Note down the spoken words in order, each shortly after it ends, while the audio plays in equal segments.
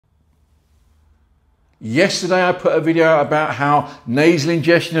Yesterday I put a video out about how nasal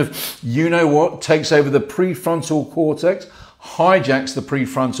ingestion of you-know-what takes over the prefrontal cortex, hijacks the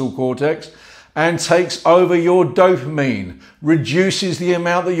prefrontal cortex, and takes over your dopamine, reduces the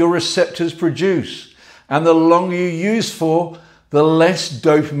amount that your receptors produce. And the longer you use for, the less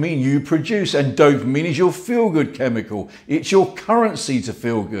dopamine you produce. And dopamine is your feel-good chemical. It's your currency to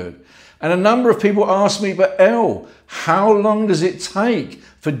feel good. And a number of people ask me, but Elle, how long does it take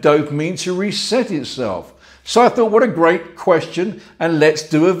for dopamine to reset itself? So I thought, what a great question, and let's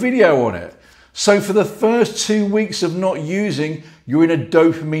do a video on it. So for the first 2 weeks of not using, you're in a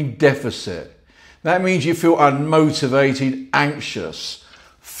dopamine deficit. That means you feel unmotivated, anxious.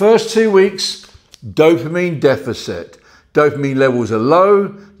 First 2 weeks, dopamine deficit. Dopamine levels are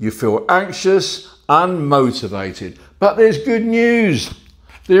low, you feel anxious, unmotivated. But there's good news.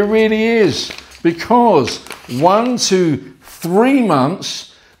 There really is. Because 1 to 3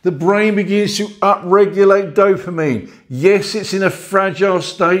 months, the brain begins to upregulate dopamine. Yes, it's in a fragile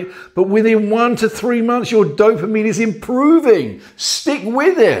state, but within 1 to 3 months, your dopamine is improving. Stick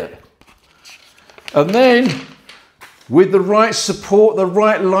with it. And then, with the right support, the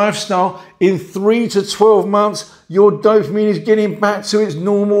right lifestyle, in 3 to 12 months, your dopamine is getting back to its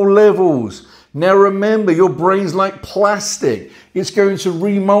normal levels. Now remember, your brain's like plastic. It's going to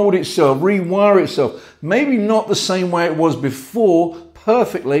remold itself, rewire itself. Maybe not the same way it was before,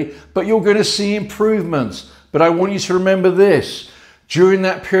 perfectly, but you're going to see improvements. But I want you to remember this. During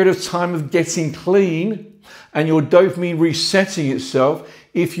that period of time of getting clean and your dopamine resetting itself,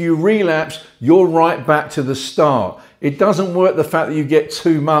 if you relapse, you're right back to the start. It doesn't work the fact that you get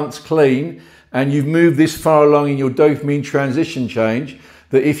 2 months clean and you've moved this far along in your dopamine transition change,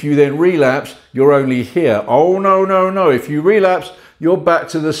 that if you then relapse, you're only here. Oh, no, no, no. If you relapse, you're back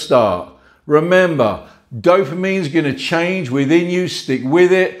to the start. Remember, dopamine's going to change within you. Stick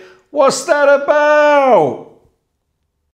with it. What's that about?